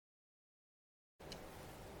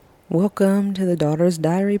Welcome to the Daughter's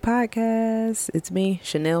Diary podcast. It's me,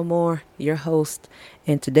 Chanel Moore, your host,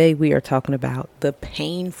 and today we are talking about the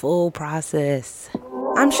painful process.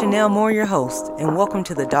 I'm Chanel Moore, your host, and welcome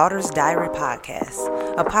to the Daughter's Diary podcast,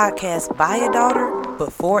 a podcast by a daughter,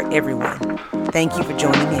 but for everyone. Thank you for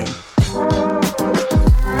joining in.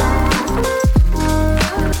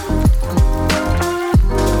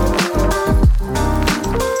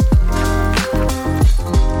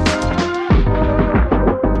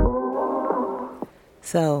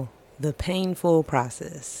 So, the painful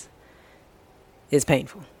process is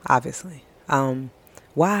painful, obviously. Why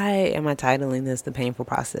am I titling this The Painful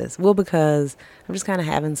Process? Well, because I'm just kind of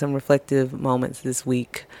having some reflective moments this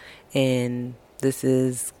week, and this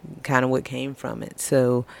is kind of what came from it.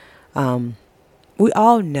 So, we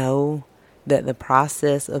all know that the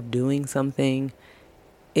process of doing something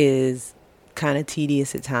is kind of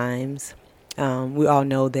tedious at times. We all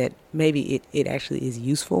know that maybe it actually is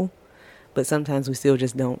useful, but sometimes we still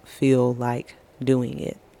just don't feel like doing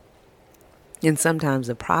it. And sometimes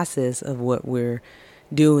the process of what we're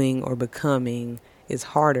doing or becoming is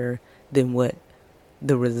harder than what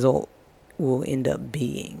the result will end up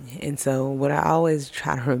being. And so what I always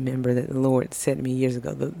try to remember that the Lord said to me years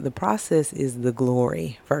ago, the process is the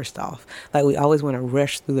glory, first off. Like we always want to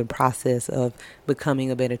rush through the process of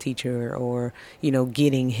becoming a better teacher or,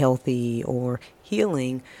 getting healthy or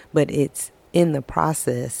healing, but it's in the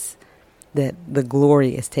process that the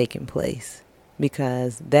glory is taking place,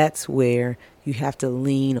 because that's where you have to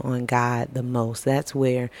lean on God the most. That's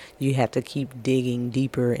where you have to keep digging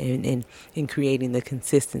deeper and creating the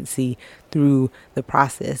consistency through the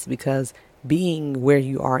process, because being where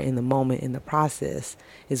you are in the moment in the process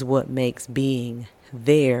is what makes being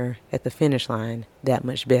there at the finish line that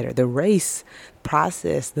much better. The race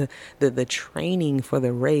process, the training for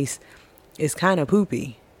the race is kind of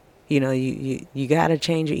poopy. You got to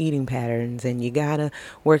change your eating patterns, and you got to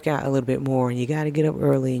work out a little bit more, and you got to get up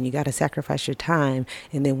early, and you got to sacrifice your time.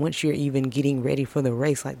 And then once you're even getting ready for the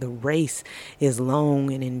race, like the race is long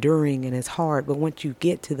and enduring and it's hard. But once you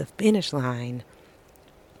get to the finish line,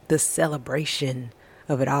 the celebration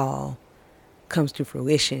of it all comes to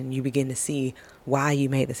fruition. You begin to see why you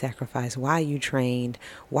made the sacrifice, why you trained,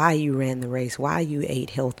 why you ran the race, why you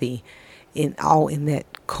ate healthy, in that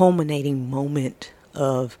culminating moment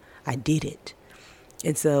of I did it.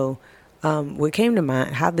 And so what came to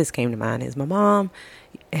mind, how this came to mind is my mom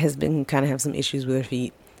has been kind of have some issues with her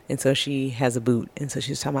feet. And so she has a boot. And so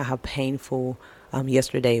she was talking about how painful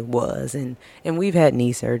yesterday was. And we've had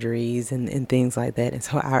knee surgeries and things like that. And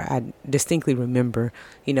so I distinctly remember,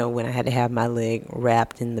 when I had to have my leg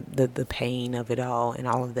wrapped in the pain of it all and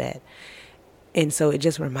all of that. And so it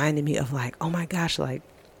just reminded me of like, oh my gosh, like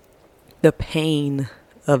the pain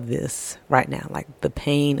of this right now, like the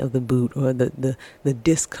pain of the boot or the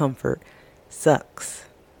discomfort sucks,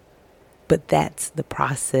 but that's the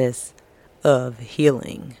process of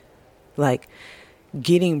healing. Like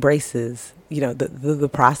getting braces, the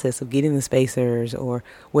process of getting the spacers or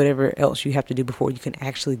whatever else you have to do before you can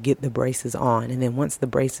actually get the braces on. And then once the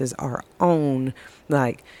braces are on,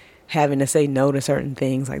 like having to say no to certain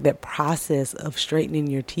things, like that process of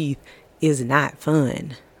straightening your teeth is not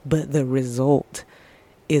fun, but the result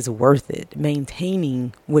is worth it.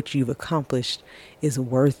 Maintaining what you've accomplished is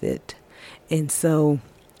worth it. And so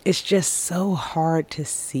it's just so hard to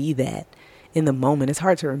see that in the moment. It's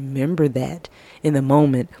hard to remember that in the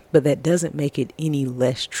moment, but that doesn't make it any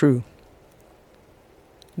less true.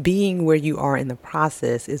 Being where you are in the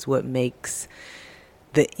process is what makes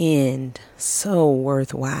the end so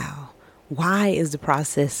worthwhile. Why is the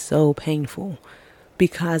process so painful?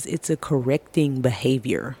 Because it's a correcting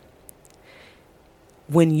behavior.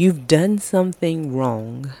 When you've done something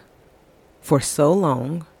wrong for so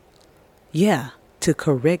long, to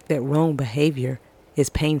correct that wrong behavior is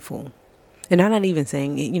painful. And I'm not even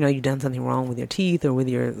saying, you've done something wrong with your teeth or with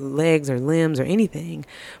your legs or limbs or anything.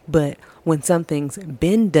 But when something's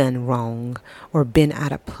been done wrong or been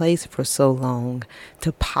out of place for so long,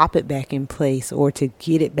 to pop it back in place or to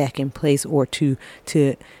get it back in place or to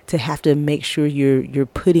have to make sure you're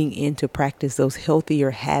putting into practice those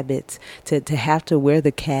healthier habits, to have to wear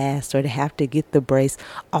the cast or to have to get the brace,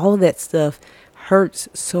 all that stuff hurts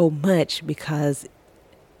so much because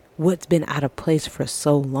what's been out of place for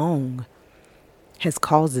so long has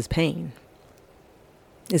caused this pain.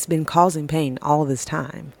 It's been causing pain all this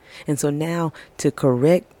time. And so now to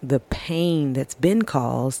correct the pain that's been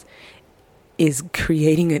caused is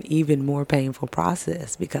creating an even more painful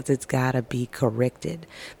process because it's got to be corrected.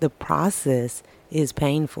 The process is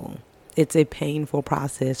painful. It's a painful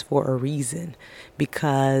process for a reason,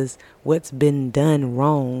 because what's been done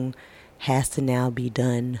wrong has to now be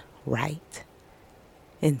done right.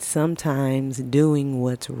 And sometimes doing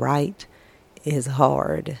what's right is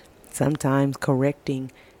hard. Sometimes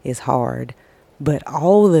correcting is hard. But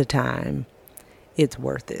all the time, it's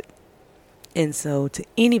worth it. And so to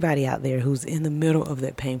anybody out there who's in the middle of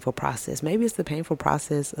that painful process, maybe it's the painful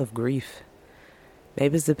process of grief.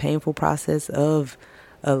 Maybe it's the painful process of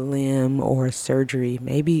a limb or a surgery.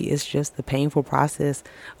 Maybe it's just the painful process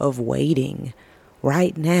of waiting.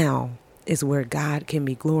 Right now is where God can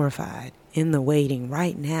be glorified. In the waiting,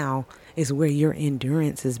 right now is where your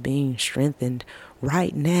endurance is being strengthened.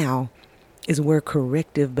 Right now is where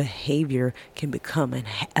corrective behavior can become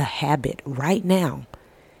a habit. Right now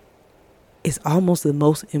is almost the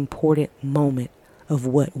most important moment of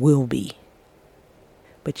what will be.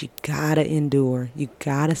 But you gotta endure. You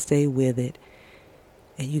gotta stay with it.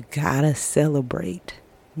 And you gotta celebrate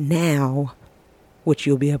now what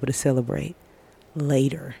you'll be able to celebrate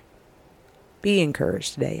later. Be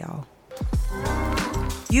encouraged today, y'all.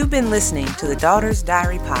 You've been listening to the Daughter's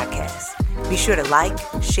Diary podcast. Be sure to like,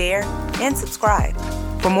 share, and subscribe.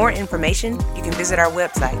 For more information, you can visit our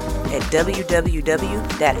website at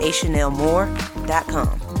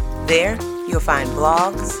www.achanelmore.com. There, you'll find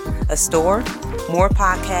blogs, a store, more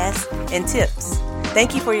podcasts, and tips.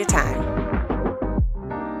 Thank you for your time.